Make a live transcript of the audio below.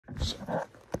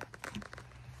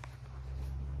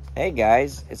Hey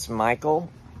guys, it's Michael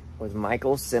with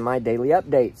Michael's Semi-Daily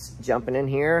Updates. Jumping in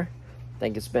here. I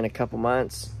think it's been a couple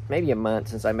months, maybe a month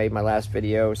since I made my last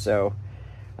video, so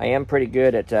I am pretty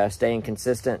good at staying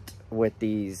consistent with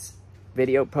these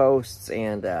video posts,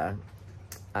 and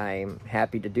I'm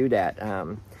happy to do that.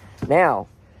 Now,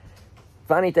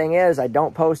 funny thing is, I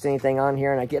don't post anything on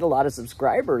here, and I get a lot of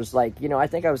subscribers. Like, you know, I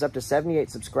think I was up to 78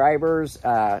 subscribers,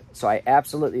 so I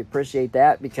absolutely appreciate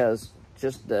that, because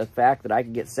just the fact that I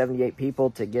could get 78 people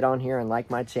to get on here and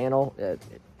like my channel, it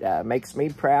makes me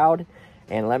proud.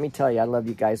 And let me tell you, I love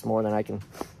you guys more than I can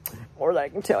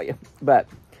tell you. But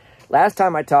last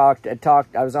time I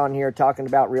was on here talking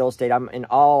about real estate. I'm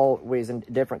always in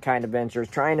different kind of ventures,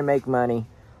 trying to make money.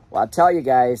 Well, I'll tell you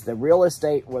guys, the real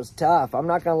estate was tough. I'm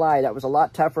not going to lie. That was a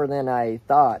lot tougher than I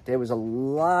thought. It was a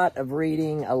lot of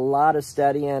reading, a lot of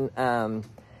studying.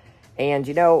 And,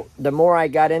 you know, the more I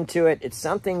got into it, it's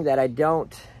something that I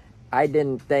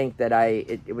didn't think that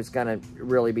it was going to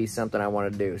really be something I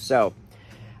wanted to do. So,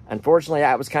 unfortunately,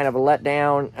 that was kind of a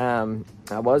letdown.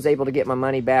 I was able to get my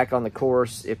money back on the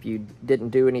course. If you didn't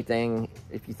do anything,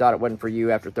 if you thought it wasn't for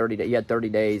you after 30 days, you had 30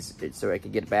 days so I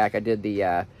could get it back. I did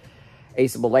the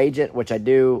Aceable Agent, which I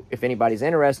do, if anybody's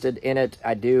interested in it,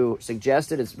 I do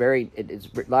suggest it. It's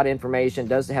a lot of information,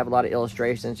 does have a lot of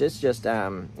illustrations. It's just,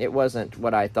 it wasn't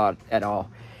what I thought at all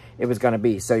it was going to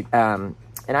be. So, and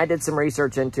I did some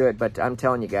research into it, but I'm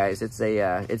telling you guys, it's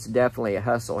definitely a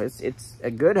hustle. It's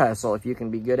a good hustle if you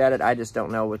can be good at it. I just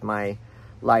don't know with my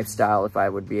lifestyle if I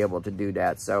would be able to do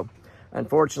that. So,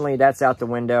 unfortunately, that's out the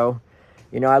window.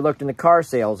 You know, I looked into car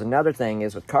sales. Another thing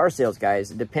is with car sales,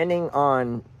 guys, depending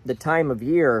on the time of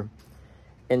year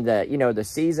and the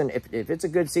season, if it's a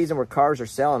good season where cars are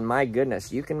selling, my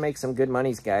goodness, you can make some good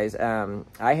monies, guys.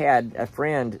 I had a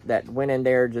friend that went in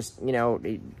there, just,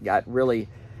 he got really,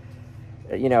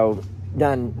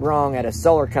 done wrong at a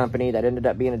solar company that ended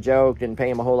up being a joke, didn't pay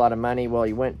him a whole lot of money. Well,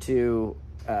 he went to,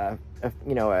 a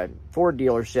Ford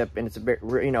dealership, and it's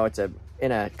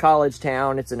in a college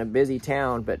town, it's in a busy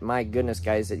town, but my goodness,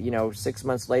 guys, 6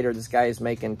 months later, this guy is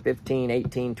making $15,000,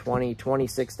 $18,000, $20,000,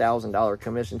 $26,000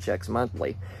 commission checks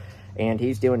monthly, and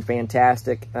he's doing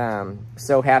fantastic.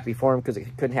 So happy for him, because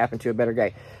it couldn't happen to a better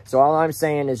guy. So all I'm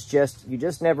saying is you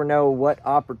just never know what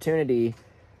opportunity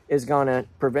is going to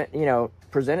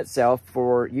present itself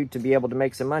for you to be able to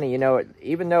make some money.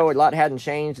 Even though a lot hadn't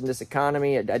changed in this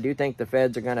economy, I do think the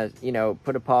Feds are going to,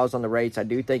 put a pause on the rates. I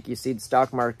do think you see the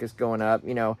stock market's going up.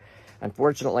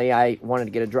 Unfortunately, I wanted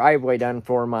to get a driveway done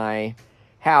for my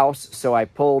house, so I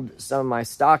pulled some of my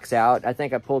stocks out. I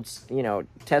think I pulled,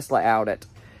 Tesla out at,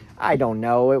 I don't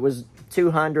know, it was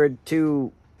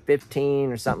 215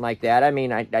 or something like that. I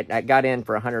mean, I got in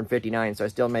for 159, so I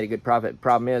still made a good profit.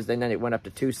 Problem is, then it went up to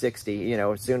 260,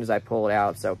 as soon as I pull it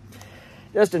out. So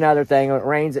just another thing. When it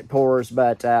rains, it pours.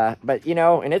 But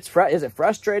and is it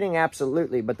frustrating?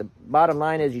 Absolutely. But the bottom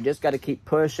line is, you just got to keep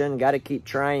pushing, got to keep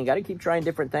trying,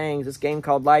 different things. This game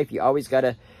called life, you always got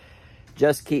to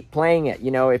just keep playing it.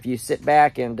 If you sit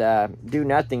back and do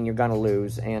nothing, you're going to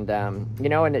lose. And,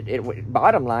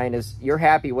 bottom line is, you're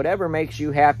happy. Whatever makes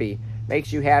you happy.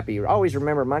 Always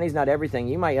remember, money's not everything.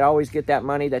 You might always get that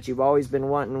money that you've always been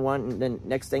wanting. Then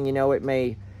next thing you know, it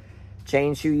may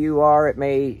change who you are. It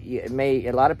may.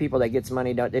 A lot of people that gets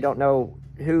money, they don't know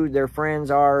who their friends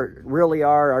really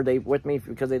are. Are they with me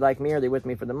because they like me? Are they with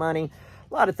me for the money?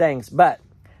 A lot of things. But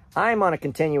I'm on a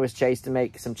continuous chase to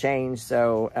make some change.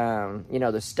 So,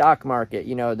 the stock market,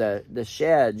 the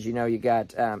sheds, you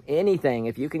got anything.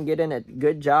 If you can get in a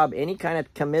good job, any kind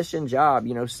of commission job,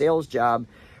 sales job,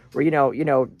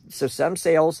 where, so some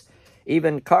sales,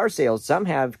 even car sales, some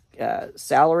have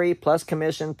salary plus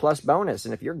commission plus bonus.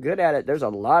 And if you're good at it, there's a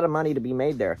lot of money to be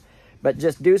made there. But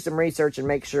just do some research and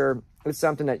make sure it's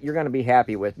something that you're going to be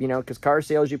happy with, because car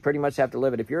sales, you pretty much have to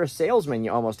live it. If you're a salesman,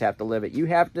 you almost have to live it. You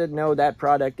have to know that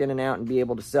product in and out and be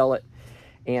able to sell it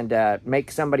and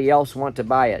make somebody else want to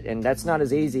buy it. And that's not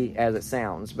as easy as it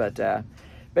sounds.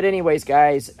 But anyways,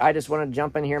 guys, I just wanted to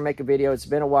jump in here and make a video. It's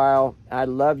been a while. I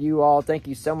love you all. Thank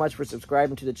you so much for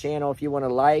subscribing to the channel. If you want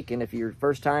to like, and if you're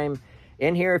first time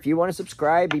in here, if you want to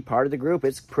subscribe, be part of the group.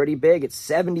 It's pretty big. It's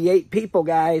 78 people,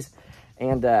 guys.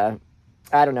 And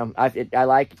I don't know. I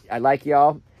like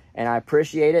y'all, and I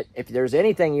appreciate it. If there's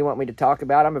anything you want me to talk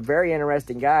about, I'm a very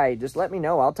interesting guy. Just let me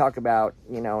know. I'll talk about,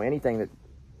 anything that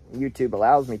YouTube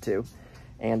allows me to.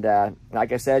 And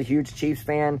like I said, huge Chiefs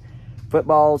fan.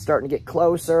 Football's starting to get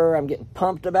closer. I'm getting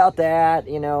pumped about that,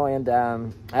 and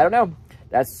I don't know.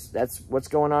 That's what's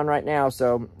going on right now.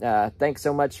 So thanks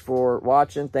so much for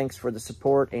watching. Thanks for the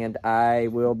support, and I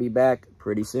will be back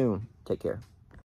pretty soon. Take care.